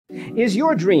Is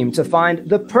your dream to find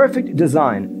the perfect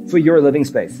design for your living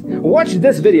space? Watch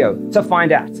this video to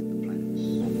find out.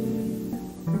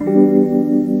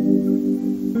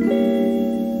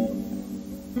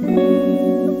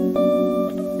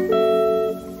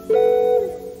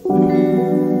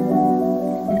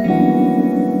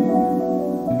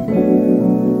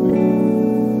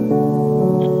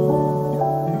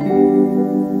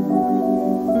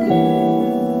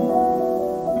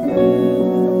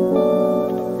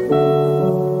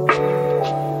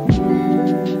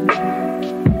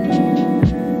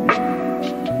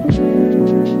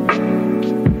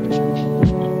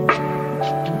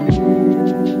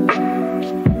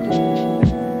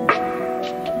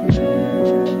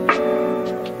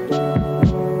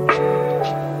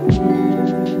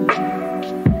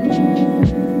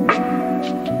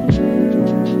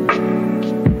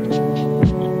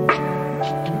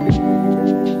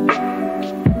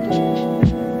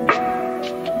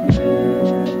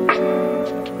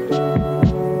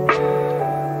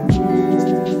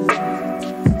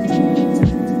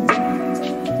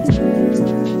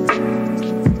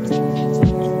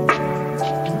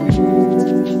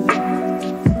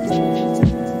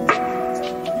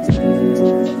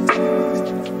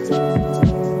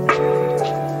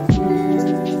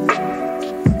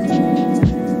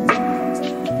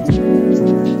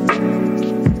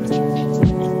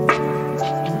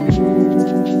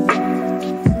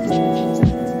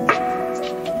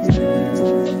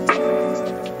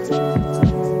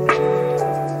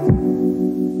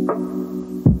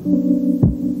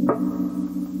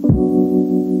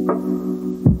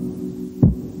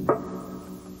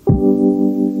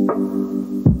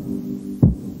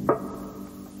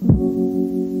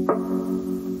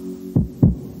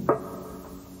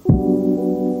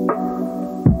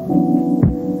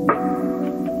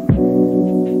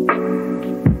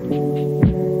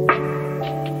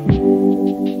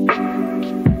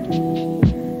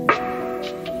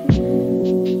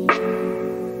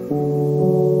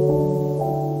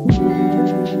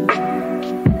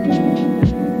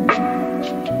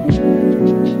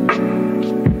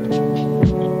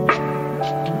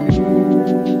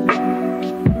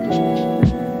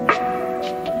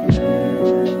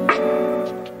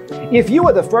 If you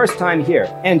are the first time here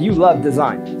and you love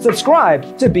design,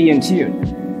 subscribe to Be in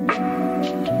Tune.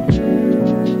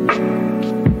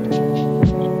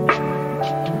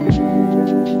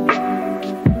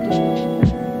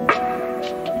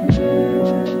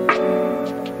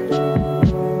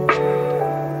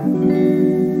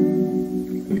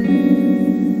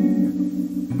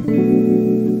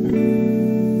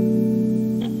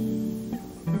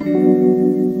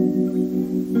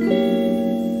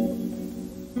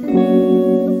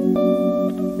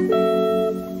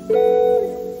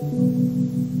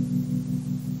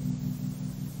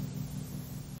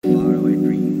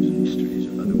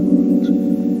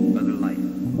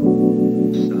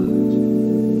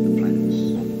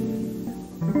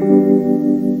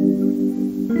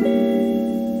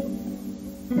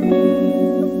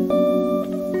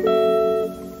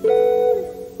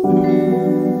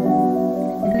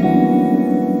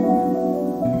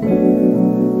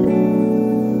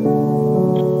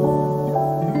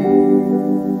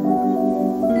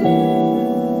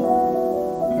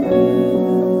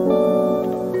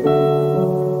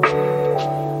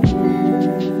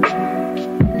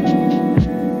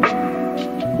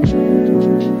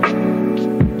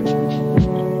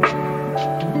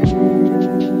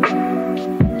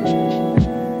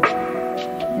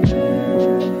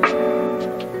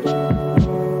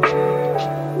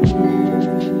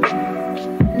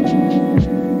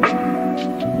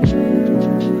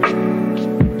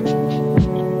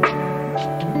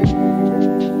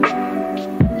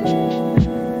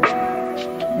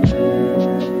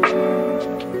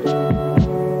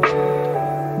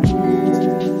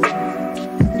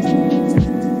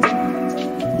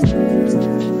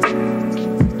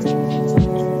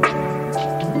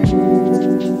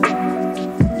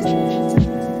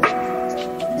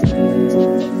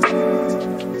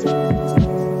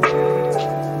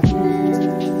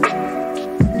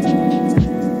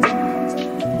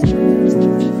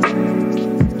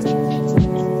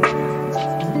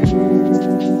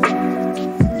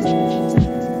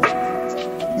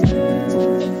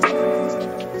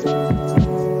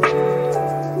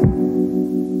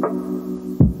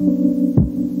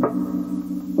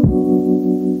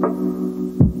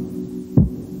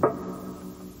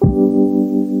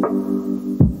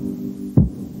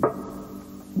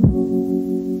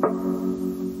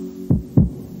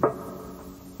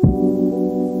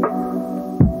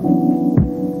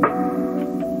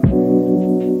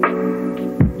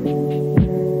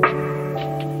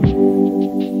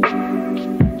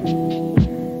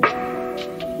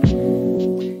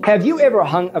 Have you ever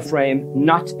hung a frame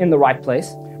not in the right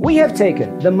place? We have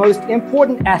taken the most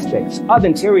important aspects of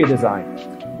interior design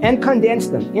and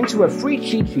condensed them into a free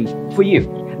cheat sheet for you.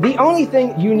 The only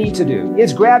thing you need to do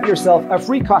is grab yourself a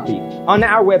free copy on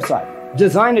our website,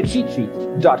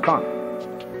 designercheatsheet.com.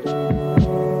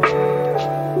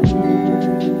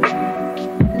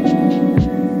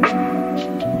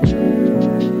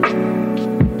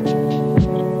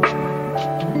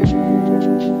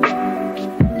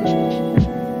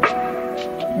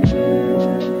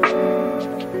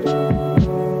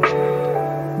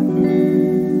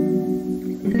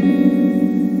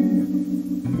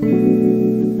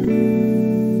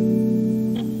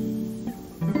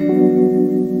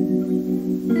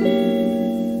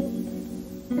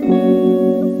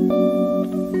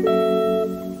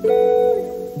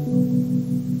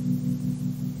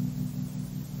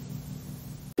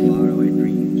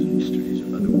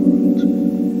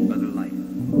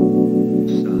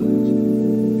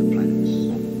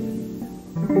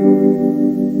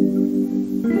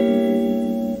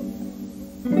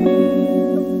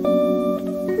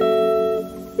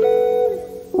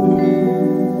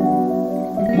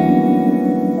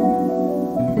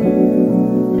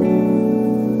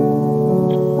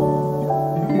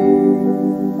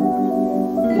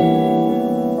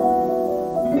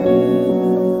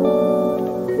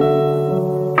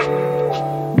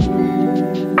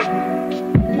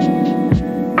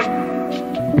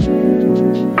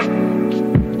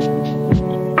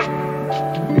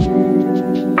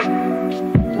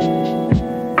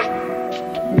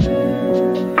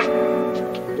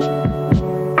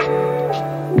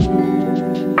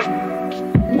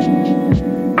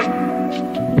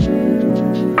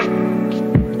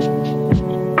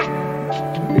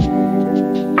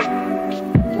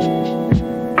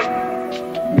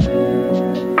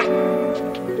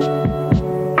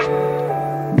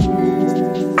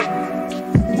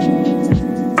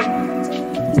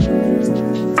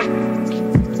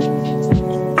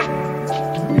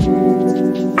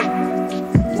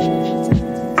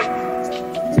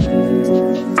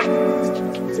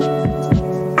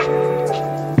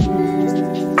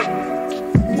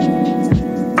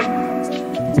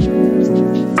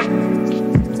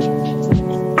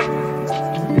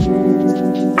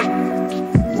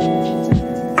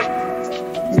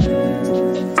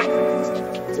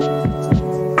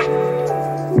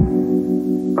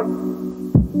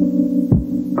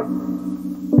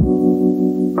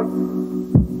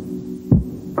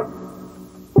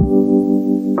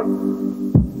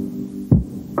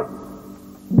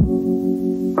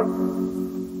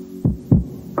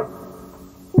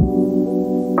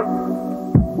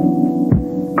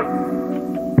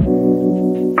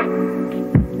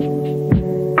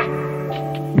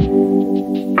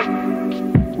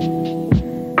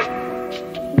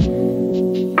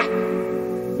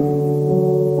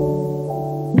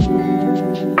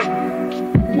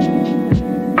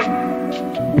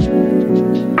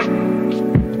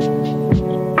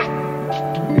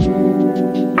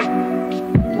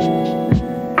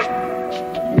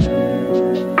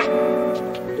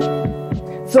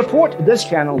 Support this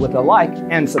channel with a like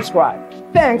and subscribe.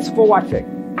 Thanks for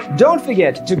watching. Don't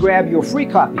forget to grab your free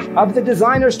copy of the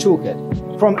Designer's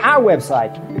Toolkit from our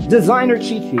website,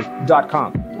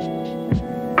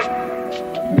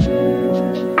 designercheatsheet.com.